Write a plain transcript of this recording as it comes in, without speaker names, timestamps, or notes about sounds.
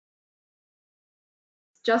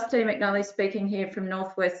Justine McNally speaking here from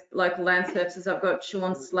Northwest Local Land Services. I've got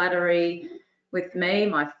Shaun Slattery with me,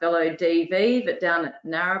 my fellow DV, but down at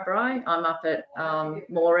Narrabri. I'm up at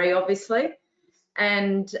Moree, obviously.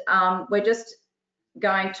 And we're just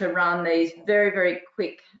going to run these very, very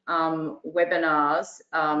quick webinars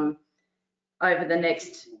over the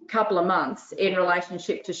next couple of months in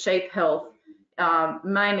relationship to sheep health,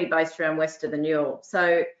 mainly based around west of the Newell.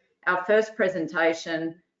 So our first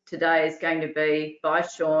presentation today is going to be by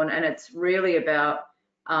Shaun, and it's really about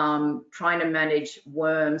trying to manage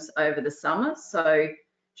worms over the summer. So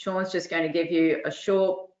Shaun's just going to give you a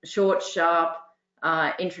short, sharp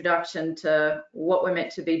introduction to what we're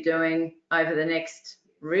meant to be doing over the next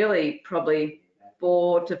really probably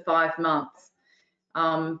 4 to 5 months.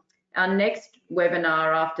 Our next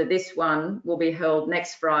webinar after this one will be held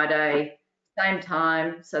next Friday, same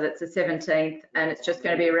time, so that's the 17th, and it's just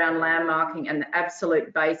going to be around landmarking and the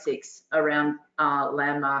absolute basics around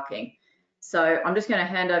landmarking. So I'm just going to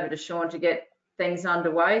hand over to Shaun to get things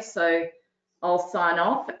underway. So I'll sign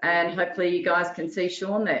off, and hopefully you guys can see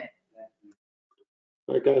Shaun there.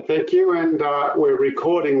 Okay, thank you. And we're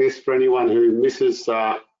recording this for anyone who misses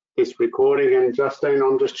this recording. And Justine,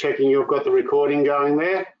 I'm just checking you've got the recording going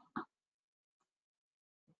there.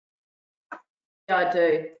 Yeah, I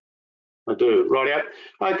do. I do, right out.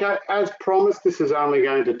 Okay, as promised, this is only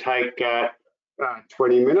going to take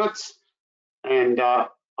 20 minutes. And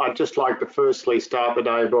I'd just like to firstly start the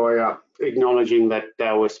day by acknowledging that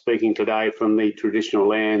we're speaking today from the traditional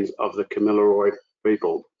lands of the Kamilaroi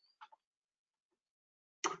people.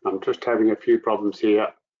 I'm just having a few problems here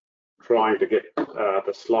trying to get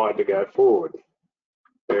the slide to go forward.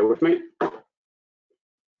 Bear with me.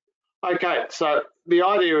 Okay, so the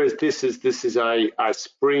idea is this is a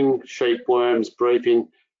spring sheep worms briefing,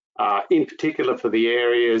 in particular for the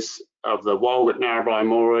areas of the Walgett, Narrabri,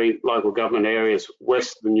 Moree local government areas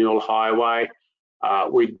west of the Newell Highway.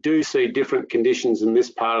 We do see different conditions in this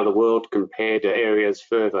part of the world compared to areas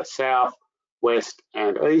further south, west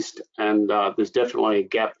and east, and there's definitely a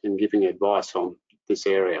gap in giving advice on this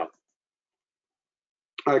area.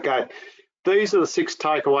 Okay, these are the 6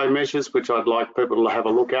 takeaway measures which I'd like people to have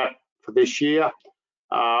a look at for this year.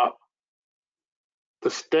 The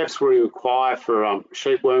steps we require for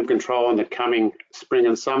sheep worm control in the coming spring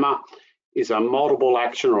and summer is a multiple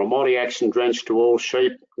action or a multi-action drench to all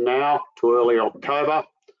sheep now to early October.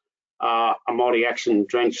 A multi-action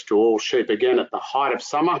drench to all sheep again at the height of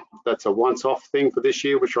summer. That's a once-off thing for this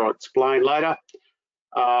year, which I'll explain later.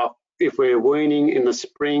 If we're weaning in the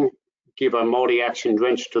spring, give a multi-action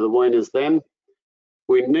drench to the weaners then.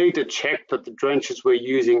 We need to check that the drenches we're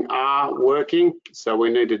using are working, so we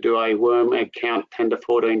need to do a worm egg count 10 to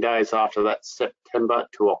 14 days after that September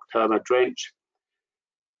to October drench.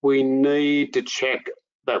 We need to check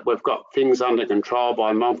that we've got things under control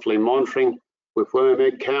by monthly monitoring with worm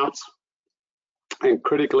egg counts, and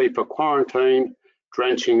critically for quarantine,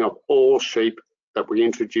 drenching of all sheep that we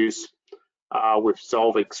introduce with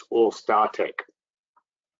Solvix or StarTech.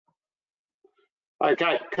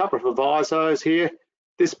 Okay, a couple of provisos here.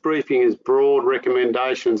 This briefing is broad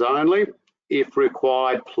recommendations only. If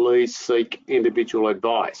required, please seek individual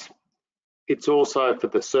advice. It's also for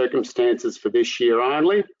the circumstances for this year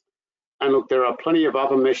only. And look, there are plenty of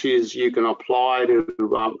other measures you can apply to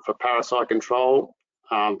for parasite control.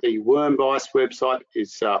 The Worm Vice website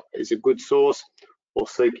is a good source, or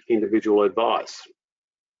seek individual advice.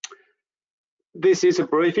 This is a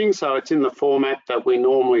briefing, so it's in the format that we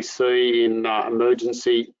normally see in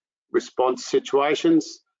emergency response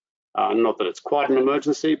situations. Not that it's quite an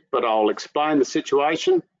emergency, but I'll explain the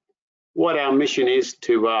situation, what our mission is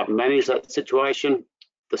to manage that situation,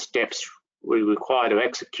 the steps we require to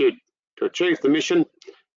execute to achieve the mission,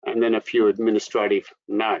 and then a few administrative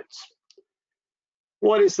notes.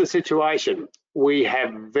 What is the situation? We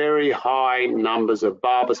have very high numbers of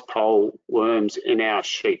Barber's pole worms in our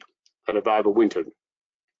sheep that have overwintered.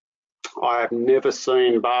 I have never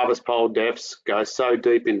seen Barber's pole deaths go so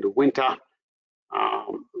deep into winter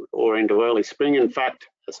or into early spring, in fact,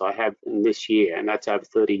 as I have in this year, and that's over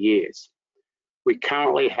 30 years. We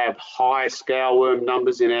currently have high scale worm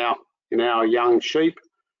numbers in our young sheep.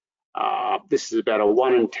 This is about a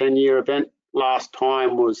 1 in 10 year event. Last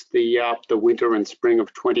time was the winter and spring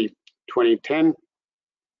of 2010.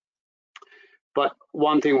 But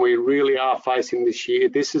one thing we really are facing this year,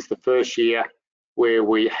 this is the first year where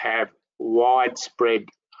we have widespread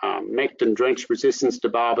mect and drench resistance to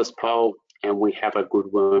Barber's pole, and we have a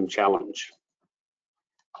good worm challenge.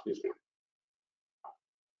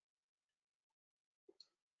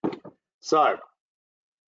 So,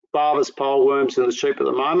 Barber's pole worms in the sheep at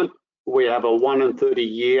the moment, we have a 1 in 30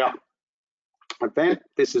 year event.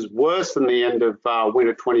 This is worse than the end of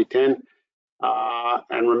winter 2010.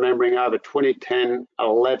 And remembering over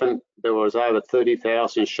 2010-11, there was over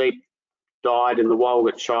 30,000 sheep died in the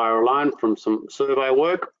Walgett Shire alone from some survey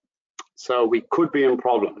work. So we could be in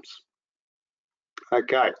problems.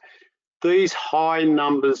 Okay, these high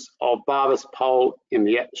numbers of Barber's pole in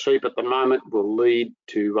the sheep at the moment will lead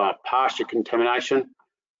to pasture contamination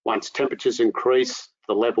once temperatures increase to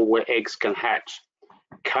the level where eggs can hatch.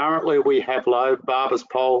 Currently, we have low Barber's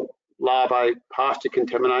pole larvae pasture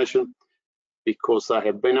contamination because they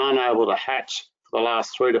have been unable to hatch for the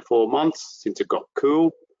last 3 to 4 months since it got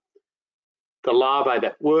cool. The larvae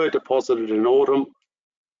that were deposited in autumn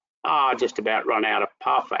are just about run out of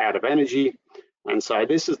puff, out of energy. And so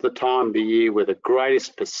this is the time of the year where the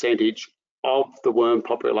greatest percentage of the worm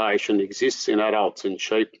population exists in adults in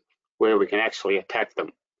sheep, where we can actually attack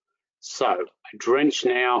them. So a drench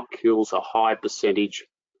now kills a high percentage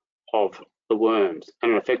of the worms,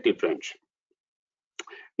 and an effective drench.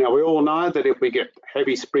 Now we all know that if we get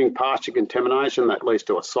heavy spring pasture contamination, that leads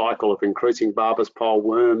to a cycle of increasing Barber's pole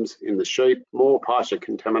worms in the sheep, more pasture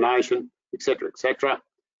contamination, etc., etc.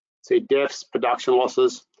 See deaths, production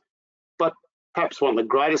losses, but perhaps one of the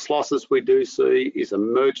greatest losses we do see is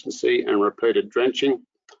emergency and repeated drenching.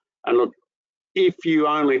 And look, if you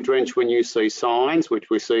only drench when you see signs, which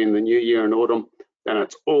we see in the new year and autumn, then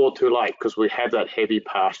it's all too late because we have that heavy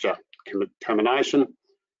pasture contamination.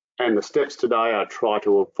 And the steps today are try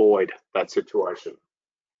to avoid that situation.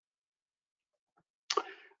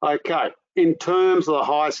 Okay, in terms of the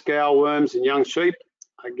high scale worms in young sheep,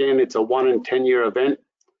 again, it's a 1 in 10 year event.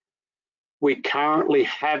 We currently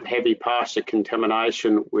have heavy pasture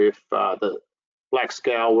contamination with the black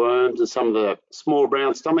scale worms and some of the small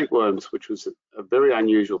brown stomach worms, which was a very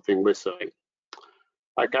unusual thing we're seeing.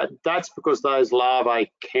 Okay, that's because those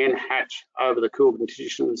larvae can hatch over the cool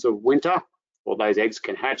conditions of winter, or those eggs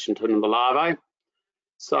can hatch and turn into larvae.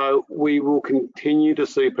 So we will continue to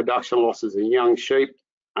see production losses in young sheep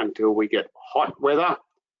until we get hot weather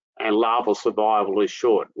and larval survival is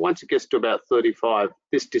short. Once it gets to about 35,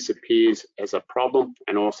 this disappears as a problem,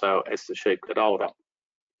 and also as the sheep get older.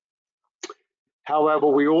 However,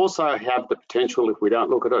 we also have the potential, if we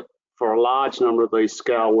don't look at it, for a large number of these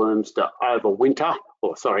scale worms to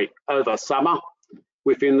over summer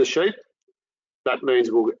within the sheep. That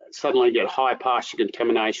means we'll suddenly get high pasture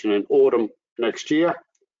contamination in autumn next year,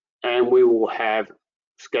 and we will have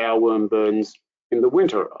scale worm burns in the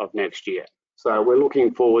winter of next year. So we're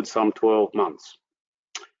looking forward some 12 months.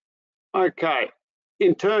 Okay,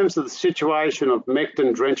 in terms of the situation of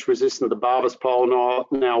Mectin drench resistant to Barber's pole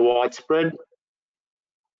now widespread,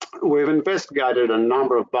 we've investigated a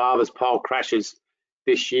number of Barber's pole crashes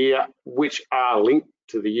this year, which are linked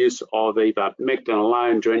to the use of either Mectin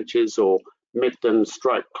alone drenches or Mectin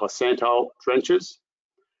stroke closantel drenches.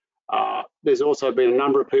 There's also been a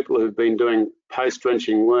number of people who've been doing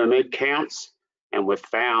post-drenching worm egg counts, and we've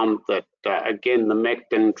found that, again, the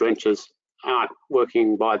Mectin drenches aren't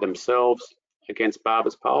working by themselves against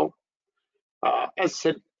Barber's pole. As I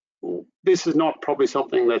said, this is not probably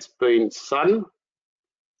something that's been sudden.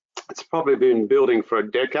 It's probably been building for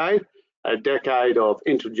a decade of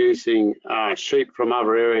introducing sheep from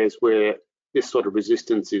other areas where this sort of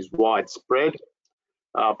resistance is widespread.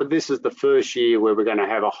 But this is the first year where we're going to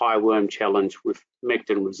have a high worm challenge with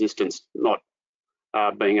Mectin resistance not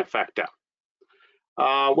being a factor.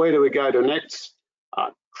 Where do we go to next?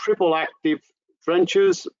 Triple active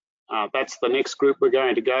drenches, that's the next group we're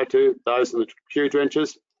going to go to, those are the Q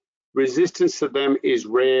drenches. Resistance to them is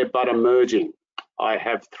rare but emerging. I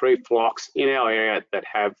have 3 flocks in our area that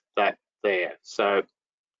have that there. So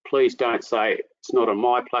please don't say it's not on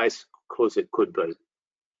my place, because it could be.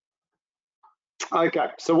 Okay,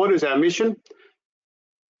 so what is our mission?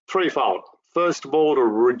 Threefold. First of all, to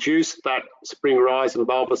reduce that spring rise in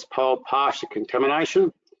bulbous pole pasture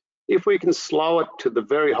contamination. If we can slow it to the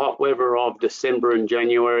very hot weather of December and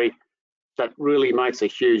January, that really makes a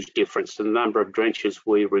huge difference to the number of drenches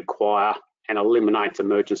we require and eliminates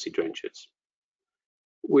emergency drenches.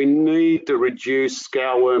 We need to reduce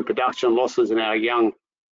scale worm production losses in our young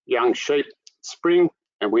sheep spring,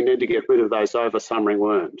 and we need to get rid of those over-summering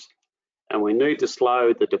worms. And we need to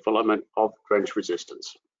slow the development of drench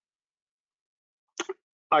resistance.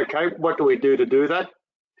 Okay, what do we do to do that?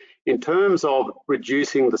 In terms of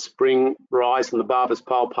reducing the spring rise in the Barber's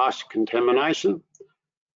pole pasture contamination,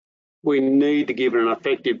 we need to give an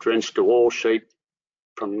effective drench to all sheep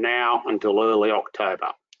from now until early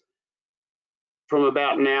October. From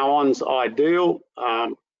about now on's ideal.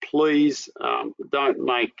 Please don't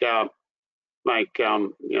make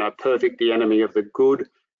perfect the enemy of the good.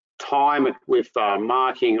 time it with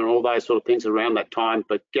marking and all those sort of things around that time,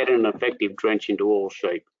 but get an effective drench into all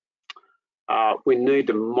sheep. We need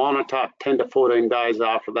to monitor 10 to 14 days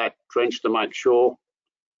after that drench to make sure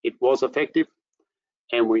it was effective,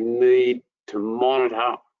 and we need to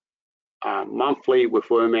monitor monthly with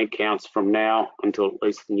worm egg counts from now until at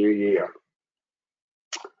least the new year.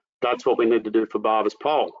 That's what we need to do for Barber's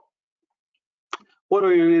Pole. What do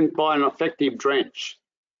we mean by an effective drench?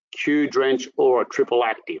 Q drench or a triple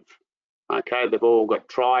active. Okay, they've all got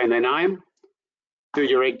tri in their name. Do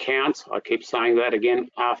your egg counts. I keep saying that again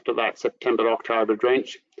after that September, October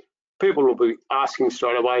drench. People will be asking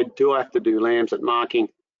straight away, do I have to do lambs at marking?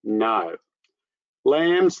 No.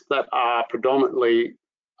 Lambs that are predominantly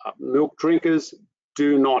milk drinkers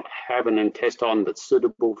do not have an intestine that's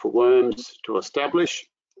suitable for worms to establish.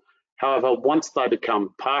 However, once they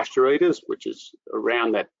become pasture eaters, which is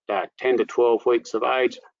around that 10 to 12 weeks of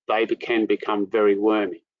age, they can become very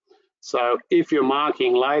wormy. So if you're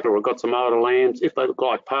marking later or got some older lambs, if they look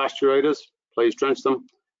like pasture eaters, please drench them.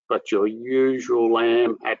 But your usual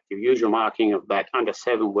lamb at your usual marking of that under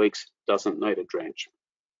 7 weeks doesn't need a drench.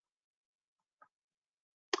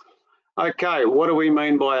 Okay, what do we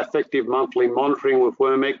mean by effective monthly monitoring with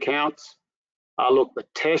worm egg counts? Look, the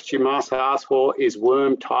test you must ask for is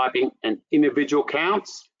worm typing and individual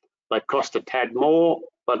counts. They cost a tad more,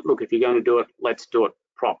 but look, if you're going to do it, let's do it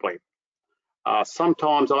properly.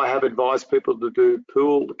 Sometimes I have advised people to do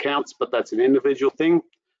pool counts, but that's an individual thing.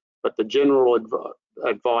 But the general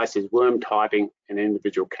advice is worm typing and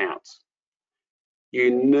individual counts.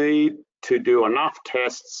 You need to do enough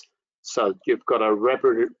tests so you've got a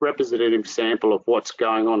representative sample of what's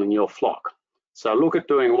going on in your flock. So look at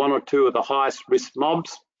doing 1 or 2 of the highest risk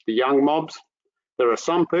mobs, the young mobs. There are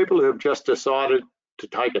some people who have just decided to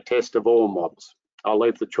take a test of all mobs. I'll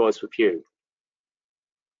leave the choice with you.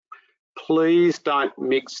 Please don't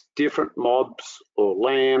mix different mobs or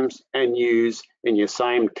lambs and ewes in your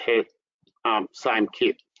same kit.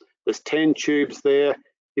 There's 10 tubes there.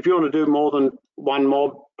 If you want to do more than 1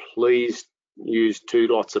 mob, please use 2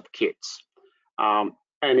 lots of kits. And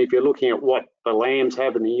if you're looking at what the lambs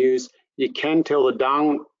have and the ewes, you can tell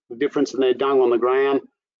the difference in their dung on the ground.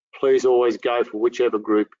 Please always go for whichever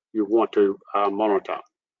group you want to monitor.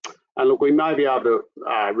 And look, we may be able to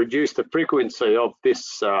reduce the frequency of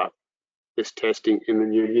this testing in the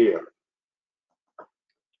new year.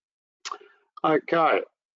 Okay,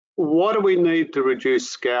 what do we need to reduce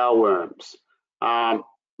scour worms?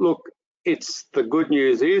 Look, the good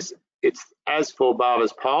news is it's as for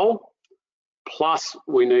Barber's Pole, plus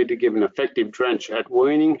we need to give an effective drench at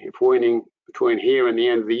weaning, if weaning between here and the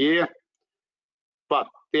end of the year. But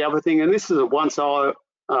the other thing, and this is a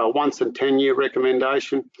once in 10 year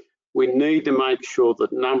recommendation, we need to make sure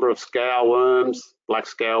that number of scour worms, black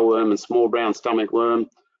scour worm and small brown stomach worm,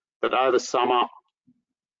 that over summer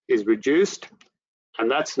is reduced, and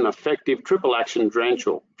that's an effective triple action drench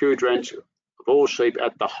or Q drench of all sheep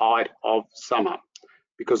at the height of summer.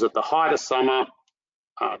 Because at the height of summer,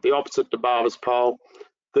 the opposite to Barber's Pole,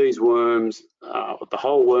 these worms, the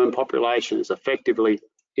whole worm population is effectively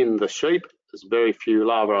in the sheep. There's very few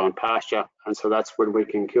larvae on pasture, and so that's when we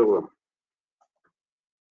can kill them.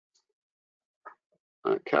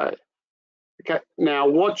 Okay. Now,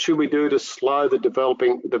 what should we do to slow the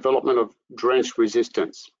development of drench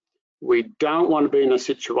resistance? We don't want to be in a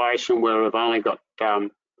situation where we've only got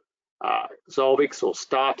Zolvix or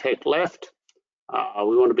StarTech left.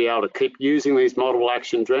 We want to be able to keep using these multiple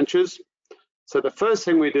action drenches. So the first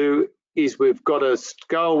thing we do is we've got to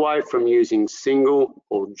go away from using single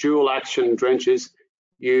or dual action drenches,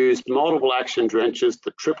 use multiple action drenches,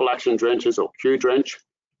 the triple action drenches or Q drench.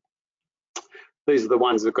 These are the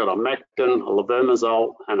ones that got a Mectin, a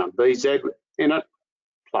Levermazole and a BZ in it,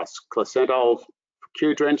 plus Clecentol for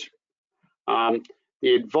Q drench.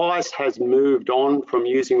 The advice has moved on from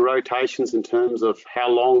using rotations in terms of how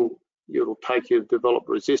long it'll take you to develop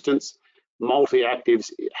resistance.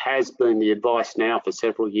 Multi-actives has been the advice now for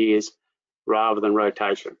several years rather than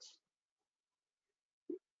rotations.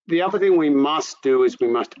 The other thing we must do is we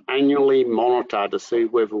must annually monitor to see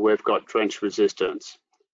whether we've got drench resistance.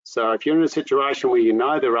 So if you're in a situation where you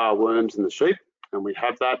know there are worms in the sheep, and we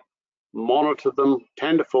have that, monitor them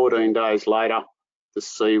 10 to 14 days later to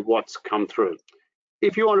see what's come through.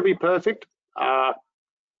 If you want to be perfect,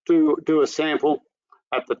 do a sample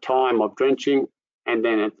at the time of drenching and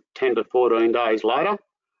then at 10 to 14 days later,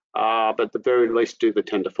 but at the very least do the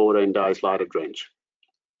 10 to 14 days later drench.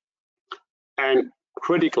 And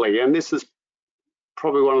critically, and this is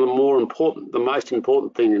probably one of the most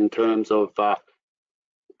important thing in terms of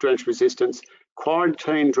drench resistance,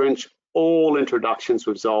 quarantine drench all introductions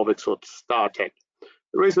with Zolvix or StarTech.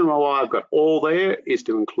 The reason why I've got all there is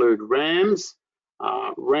to include rams.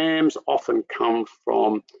 Rams often come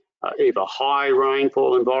from either high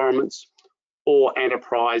rainfall environments or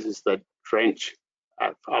enterprises that drench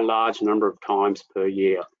a large number of times per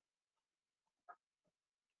year.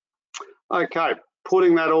 Okay,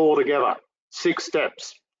 putting that all together, 6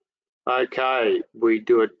 steps. Okay, we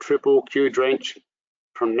do a triple Q drench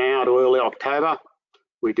from now to early October.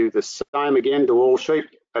 We do the same again to all sheep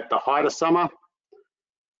at the height of summer.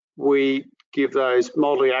 We give those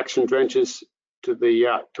multi-action drenches to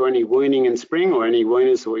any weaning in spring, or any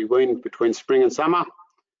weaners that we wean between spring and summer.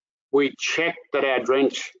 We check that our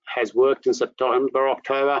drench has worked in September,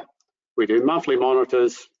 October. We do monthly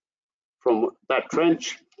monitors from that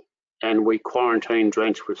drench, and we quarantine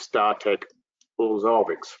drench with StarTech or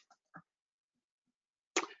Zolvix.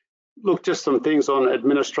 Look, just some things on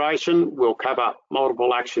administration. We'll cover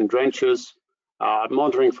multiple action drenches,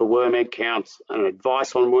 monitoring for worm egg counts, and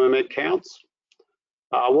advice on worm egg counts.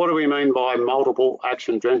 What do we mean by multiple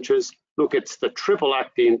action drenches? Look, it's the triple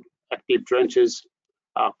active drenches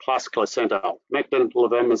plus glycentol, mectin,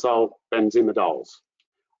 levemizole, benzimidols.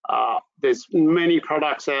 There's many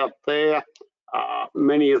products out there.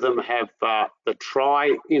 Many of them have the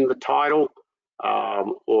tri in the title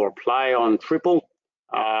or a play on triple.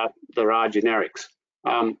 There are generics.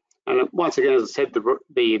 And once again, as I said,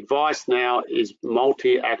 the advice now is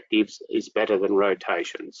multi-actives is better than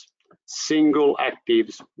rotations. Single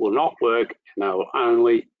actives will not work, and they will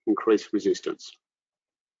only increase resistance.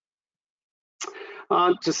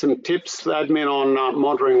 Just some tips, admin, on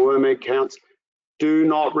monitoring worm egg counts. Do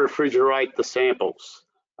not refrigerate the samples.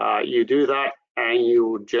 You do that and you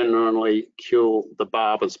will generally kill the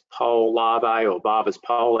barber's pole larvae or barber's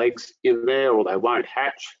pole eggs in there, or they won't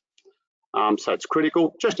hatch. So it's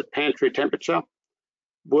critical, just at pantry temperature.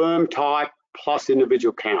 Worm type plus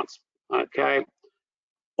individual counts, okay?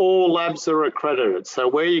 All labs are accredited, so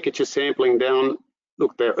where you get your sampling down,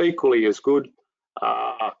 look, they're equally as good.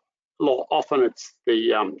 Often it's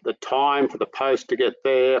the time for the post to get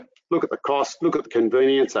there. Look at the cost, look at the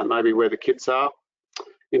convenience, and maybe where the kits are.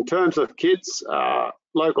 In terms of kits,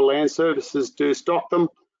 local land services do stock them.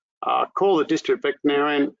 Call the district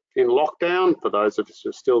veterinarian in lockdown, for those of us who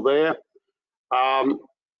are still there.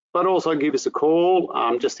 But also give us a call.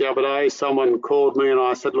 Just the other day, someone called me and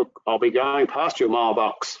I said, look, I'll be going past your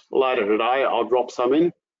mailbox later today. I'll drop some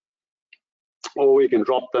in, or we can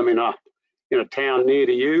drop them in a town near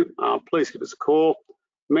to you. Please give us a call.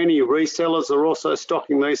 Many resellers are also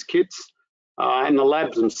stocking these kits, and the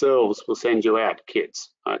labs themselves will send you out kits.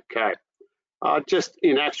 Okay. Just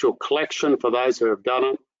in actual collection, for those who have done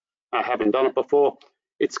it, haven't done it before,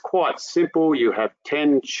 it's quite simple. You have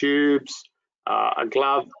 10 tubes, a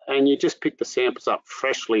glove, and you just pick the samples up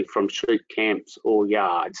freshly from sheep camps or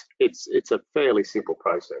yards. It's a fairly simple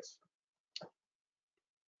process.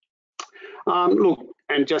 Look,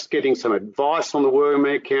 and just getting some advice on the worm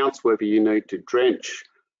egg counts, whether you need to drench,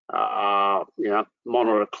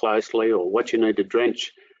 monitor closely, or what you need to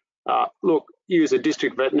drench. Look, use a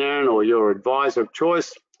district veterinarian or your advisor of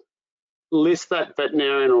choice. List that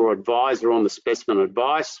veterinarian or advisor on the specimen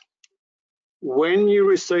advice. When you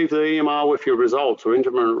receive the email with your results or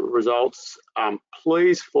interim results,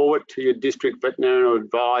 please forward to your district veterinarian or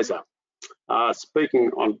advisor.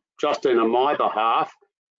 Speaking on Justine on my behalf,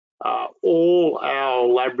 all our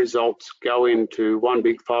lab results go into one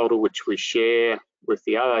big folder which we share with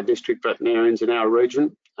the other district veterinarians in our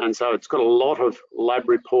region, and so it's got a lot of lab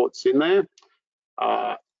reports in there.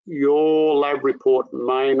 Your lab report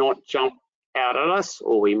may not jump out at us,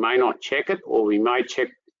 or we may not check it, or we may check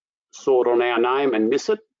sort on our name and miss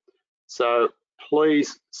it. So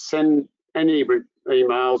please send any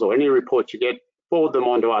emails or any reports you get, forward them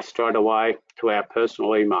on to us straight away to our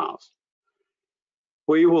personal emails.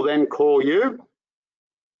 We will then call you,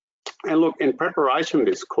 and look, in preparation of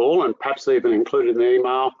this call, and perhaps even included in the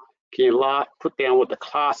email, can you put down what the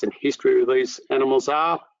class and history of these animals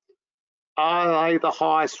are? Are they the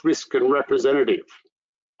highest risk and representative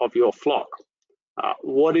of your flock?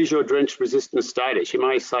 What is your drench resistance status? You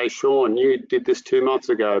may say, Shaun, you did this 2 months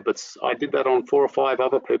ago, but I did that on 4 or 5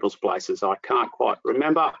 other people's places. I can't quite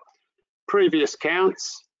remember. Previous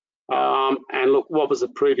counts, and look, what was the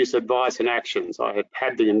previous advice and actions? I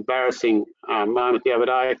had the embarrassing moment the other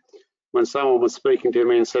day when someone was speaking to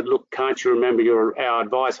me and said, look, can't you remember our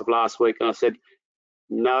advice of last week? And I said,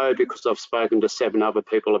 no, because I've spoken to 7 other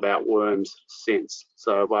people about worms since.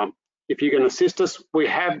 So if you can assist us, we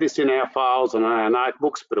have this in our files and our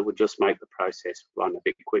notebooks, but it would just make the process run a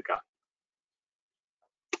bit quicker.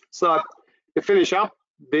 So to finish up,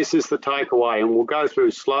 this is the takeaway, and we'll go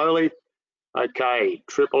through slowly. Okay,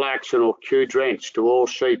 triple action or Q drench to all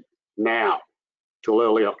sheep now till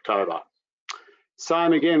early October.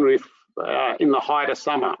 Same again with in the height of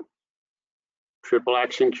summer. Triple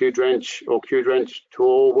action Q drench or Q drench to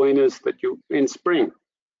all weaners that you in spring.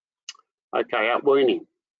 Okay, out weaning.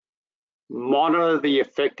 Monitor the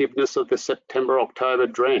effectiveness of the September-October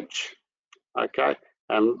drench. Okay,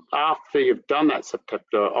 and after you've done that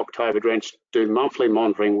September-October drench, do monthly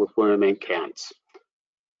monitoring with worming counts.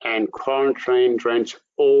 And quarantine drench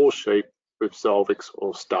all sheep with Zolvix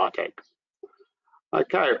or StarTech.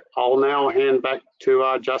 Okay, I'll now hand back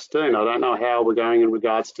to Justine. I don't know how we're going in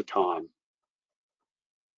regards to time.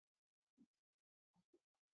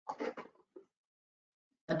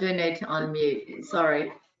 I do need to unmute,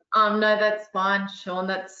 sorry. No, that's fine, Shaun,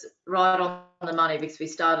 that's right on the money because we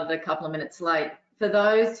started a couple of minutes late. For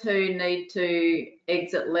those who need to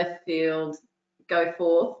exit left field, go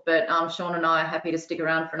forth, but Shaun and I are happy to stick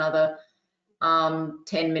around for another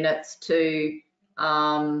 10 minutes to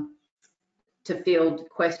field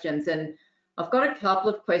questions. And I've got a couple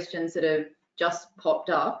of questions that have just popped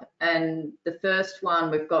up. And the first one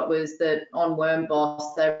we've got was that on Worm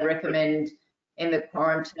Boss, they recommend in the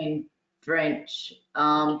quarantine drench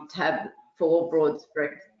to have 4 broad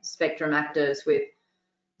spectrum actives with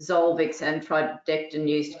Zolvix and tridectin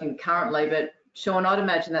used concurrently. But Shaun, I'd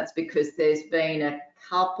imagine that's because there's been a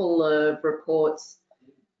couple of reports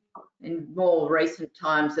in more recent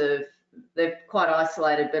times of they're quite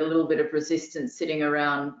isolated, but a little bit of resistance sitting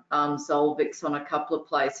around Zolvix on a couple of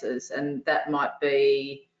places, and that might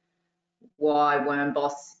be why Worm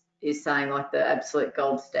Boss is saying like the absolute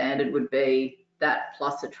gold standard would be that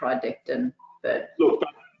plus a tridectin. But look,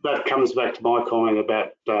 that comes back to my comment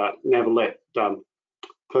about never let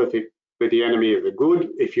perfect be the enemy of the good.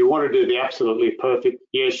 If you want to do the absolutely perfect,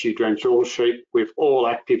 yes, you drench all sheep with all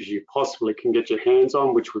actives you possibly can get your hands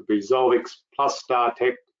on, which would be Zolvix plus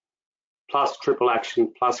StarTech plus triple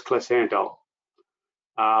action plus Clasantol,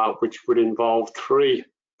 which would involve three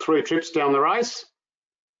trips down the race.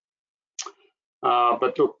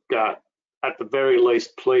 But look, at the very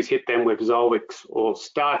least, please hit them with Zolvix or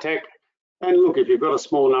StarTech. And look, if you've got a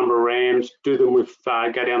small number of rams, do them with,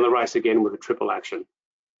 go down the race again with a triple action.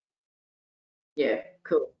 Yeah,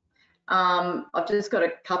 cool. I've just got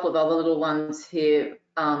a couple of other little ones here.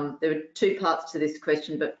 There are 2 parts to this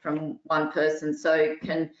question, but from one person. So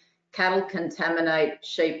can cattle contaminate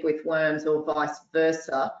sheep with worms or vice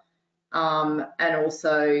versa? And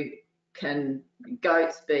also, can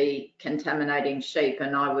goats be contaminating sheep?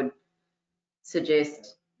 And I would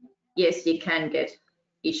suggest, yes, you can get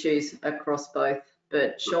issues across both.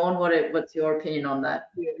 But Shaun, what's your opinion on that?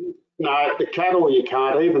 No, the cattle you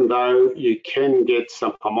can't, even though you can get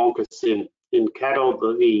some homunculus in cattle.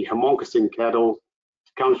 The homunculus in cattle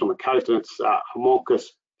comes from the coast, and it's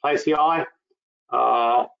homunculus placei.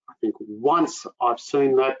 I think once I've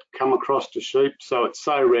seen that come across to sheep, so it's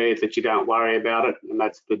so rare that you don't worry about it, and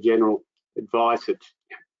that's the general advice.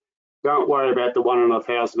 Don't worry about the 1 in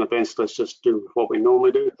 1,000 events. Let's just do what we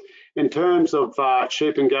normally do. In terms of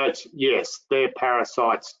sheep and goats, yes, their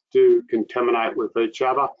parasites do contaminate with each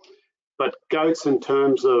other. But goats, in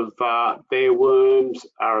terms of their worms,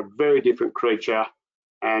 are a very different creature.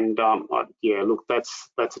 And yeah, look, that's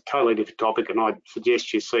a totally different topic. And I'd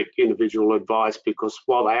suggest you seek individual advice, because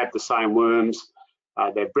while they have the same worms,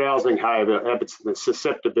 their browsing habits and their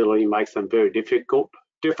susceptibility makes them very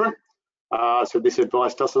different. So this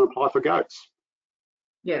advice doesn't apply for goats.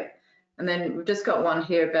 Yeah, and then we've just got one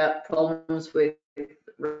here about problems with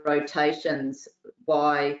rotations.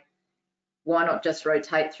 Why not just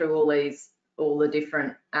rotate through all the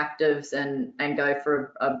different actives and go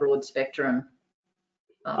for a broad spectrum?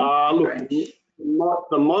 Look,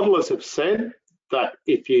 the modelers have said that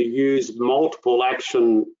if you use multiple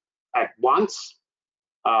action at once,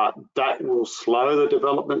 that will slow the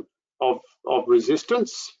development of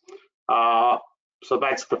resistance. So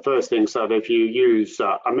that's the first thing. So that if you use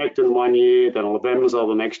a Mectin 1 year, then a Levemazole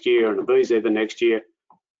the next year, and a BZ the next year,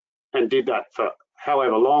 and did that for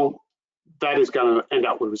however long, that is going to end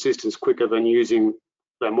up with resistance quicker than using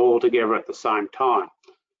them all together at the same time.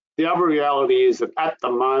 The other reality is that at the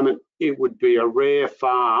moment, it would be a rare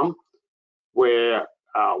farm where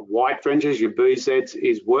white drenches, your BZs,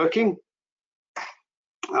 is working.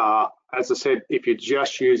 As I said, if you're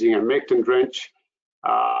just using a Mectin drench,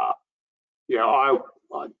 yeah,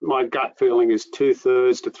 my gut feeling is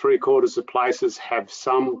 2/3 to 3/4 of places have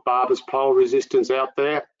some Barber's pole resistance out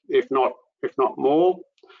there, if not more.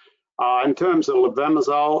 In terms of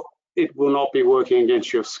Levemazole, it will not be working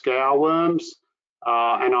against your scour worms,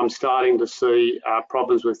 and I'm starting to see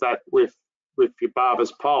problems with that with your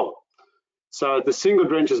Barber's pole. So the single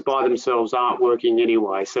drenches by themselves aren't working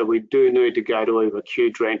anyway. So we do need to go to either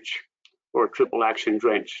Q drench or a triple action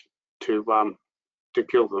drench to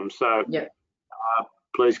kill them. So yep.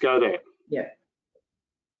 Please go there. Yep.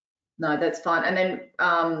 No, that's fine. And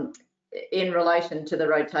then in relation to the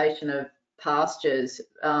rotation of pastures,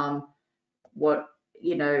 what,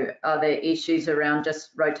 you know, are there issues around just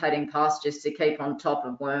rotating pastures to keep on top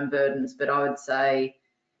of worm burdens? But I would say,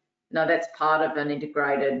 no, that's part of an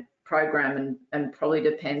integrated program and probably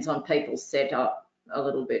depends on people's setup a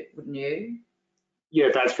little bit, wouldn't you? Yeah,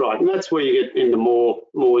 that's right. And that's where you get into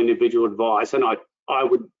more individual advice. And I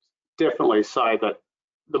would definitely say that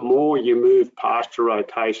the more you move pasture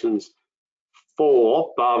rotations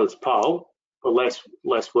for Barber's pole, the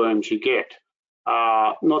less worms you get.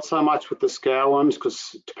 Not so much with the scale worms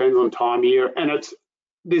because it depends on time of year. And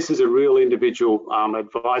this is a real individual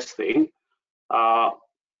advice thing.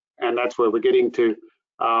 And that's where we're getting to.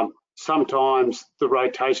 Sometimes the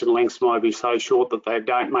rotation lengths might be so short that they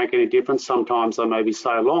don't make any difference. Sometimes they may be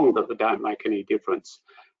so long that they don't make any difference.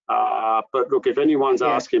 But look, if anyone's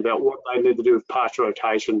asking about what they need to do with pasture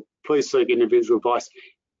rotation, please seek individual advice,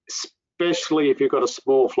 especially if you've got a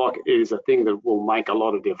small flock. It is a thing that will make a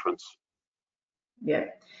lot of difference. Yeah.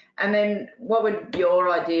 And then what would your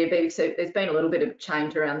idea be? So there's been a little bit of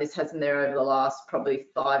change around this, hasn't there, over the last probably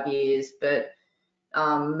 5 years, but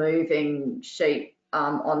moving sheep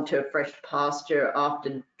onto a fresh pasture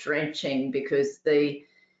after drenching, because the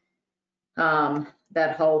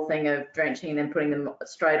that whole thing of drenching and then putting them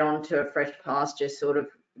straight onto a fresh pasture sort of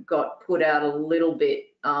got put out a little bit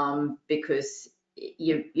because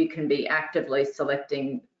you can be actively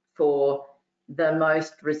selecting for the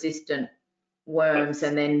most resistant worms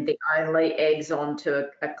and then the only eggs onto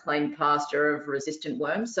a clean pasture of resistant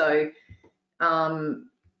worms. So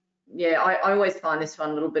yeah, I always find this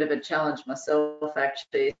one a little bit of a challenge myself,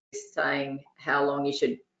 actually, saying how long you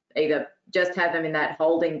should either just have them in that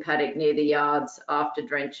holding paddock near the yards after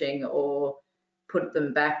drenching or put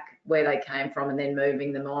them back where they came from and then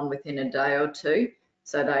moving them on within a day or two.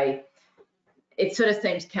 So it sort of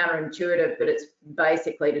seems counterintuitive, but it's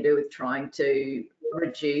basically to do with trying to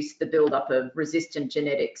reduce the buildup of resistant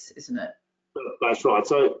genetics, isn't it? That's right.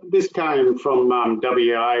 So this came from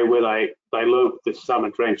WA, where they learnt this summer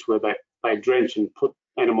drench, where they drench and put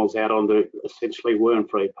animals out onto essentially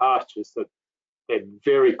worm-free pastures that they're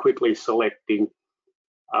very quickly selecting,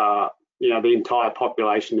 the entire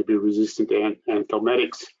population to be resistant to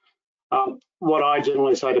anthelmintics. What I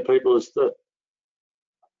generally say to people is that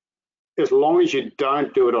as long as you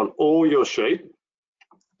don't do it on all your sheep,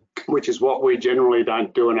 which is what we generally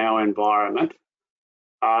don't do in our environment,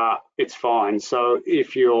 it's fine. So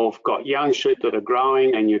if you've got young sheep that are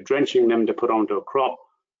growing and you're drenching them to put onto a crop,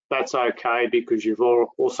 that's okay, because you've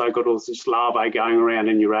also got all this larvae going around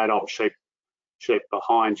in your adult sheep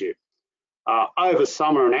behind you. Over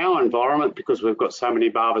summer in our environment, because we've got so many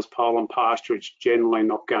Barber's pole and pasture, it's generally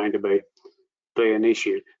not going to be an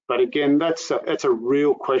issue. But again, that's a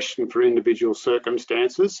real question for individual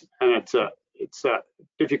circumstances, and it's a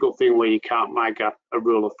difficult thing where you can't make a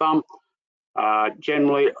rule of thumb.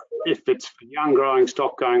 Generally, if it's for young growing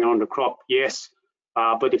stock going on to crop, yes,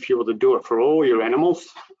 but if you were to do it for all your animals,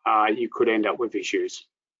 you could end up with issues.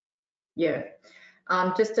 Yeah.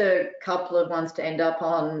 Just a couple of ones to end up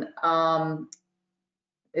on.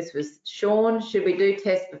 This was Shaun. Should we do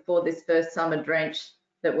tests before this first summer drench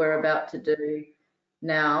that we're about to do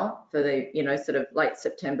now for the, sort of late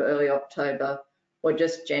September, early October, or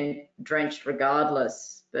just drenched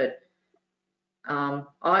regardless? But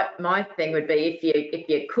my thing would be if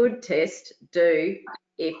you could test, do.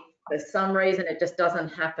 If for some reason it just doesn't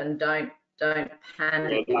happen, don't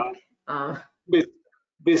panic.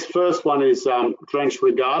 This first one is drenched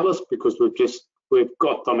regardless, because we've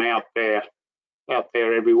got them out there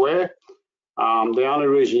everywhere. The only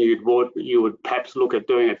reason you would perhaps look at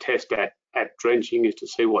doing a test at drenching is to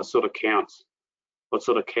see what sort of counts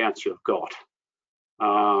you've got.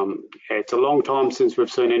 It's a long time since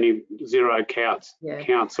we've seen any zero counts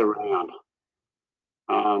around.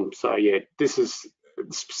 So yeah, this is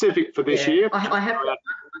specific for this year.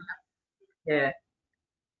 Yeah.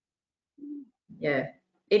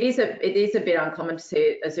 It is a bit uncommon to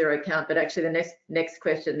see a zero count, but actually the next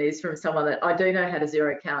question is from someone that I do know had a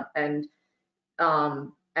zero count, and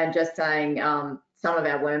just saying some of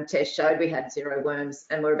our worm tests showed we had 0 worms,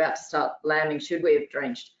 and we're about to start lambing. Should we have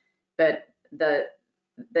drenched? But I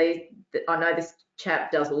know this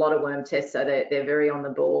chap does a lot of worm tests, so they're very on the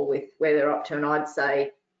ball with where they're up to, and I'd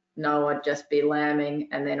say no, I'd just be lambing,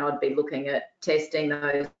 and then I'd be looking at testing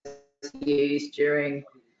those ewes during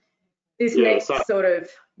this sort of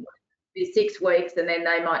be 6 weeks, and then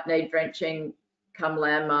they might need drenching come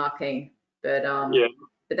land marking. But Yeah.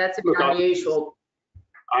 but that's a bit Look, unusual.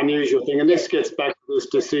 Unusual thing, and this gets back to this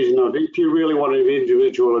decision of if you really want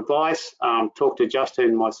individual advice, talk to Justine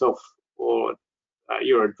and myself or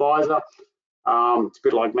your advisor. It's a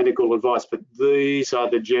bit like medical advice, but these are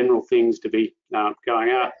the general things to be going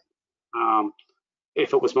out.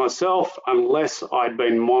 If it was myself, unless I'd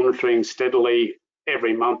been monitoring steadily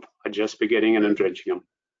every month, I'd just be getting in and drenching them.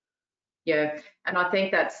 Yeah, and I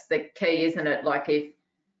think that's the key, isn't it? Like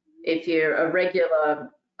if you're a regular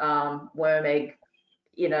worm egg,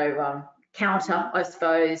 counter, I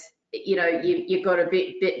suppose, you've got a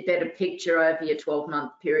bit better picture over your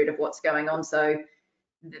 12-month period of what's going on. So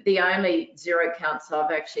the only zero counts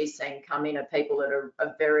I've actually seen come in are people that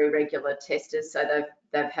are very regular testers. So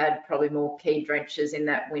they've had probably more key drenches in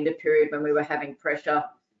that winter period when we were having pressure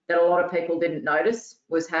that a lot of people didn't notice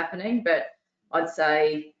was happening. But I'd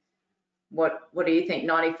say, what do you think?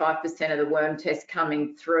 95% of the worm tests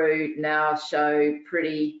coming through now show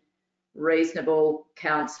pretty reasonable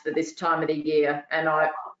counts for this time of the year. And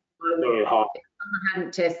if someone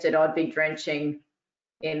hadn't tested, I'd be drenching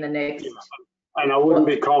in the next. Yeah. And I wouldn't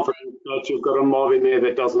be confident that you've got a mob in there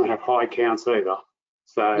that doesn't have high counts either.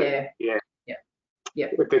 So yeah.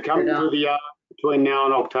 If they're coming through the yard between now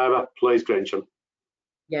and October, please drench them.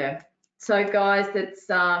 Yeah. So guys, it's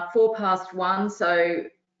 1:04. So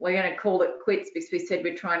we're going to call it quits because we said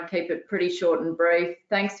we'd try and keep it pretty short and brief.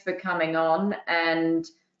 Thanks for coming on, and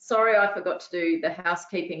sorry I forgot to do the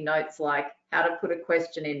housekeeping notes, like how to put a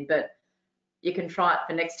question in, but you can try it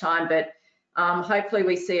for next time. But hopefully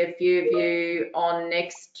we see a few of you on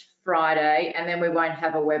next Friday, and then we won't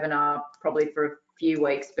have a webinar probably for a few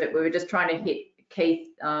weeks, but we were just trying to hit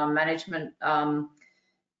key management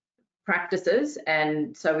practices,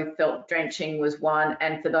 and so we felt drenching was one.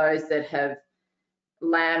 And for those that have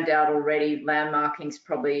lambed out already, lamb marking's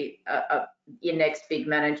probably your next big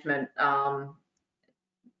management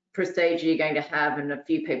procedure you're going to have, and a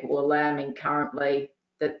few people are lambing currently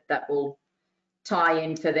that will tie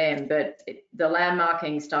in for them. But the lamb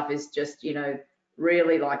marking stuff is just,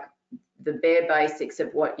 really like the bare basics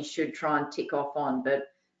of what you should try and tick off on. But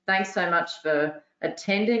thanks so much for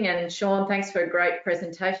attending, and Shaun, thanks for a great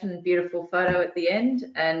presentation and beautiful photo at the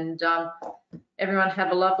end. And everyone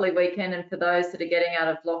have a lovely weekend, and for those that are getting out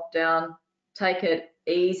of lockdown, take it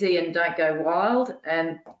easy and don't go wild.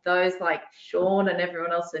 And those like Shaun and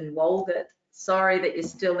everyone else in Walgett, sorry that you're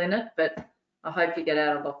still in it, but I hope you get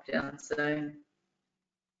out of lockdown soon.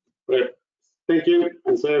 Great. Thank you,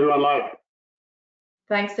 and see everyone later.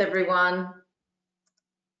 Thanks everyone.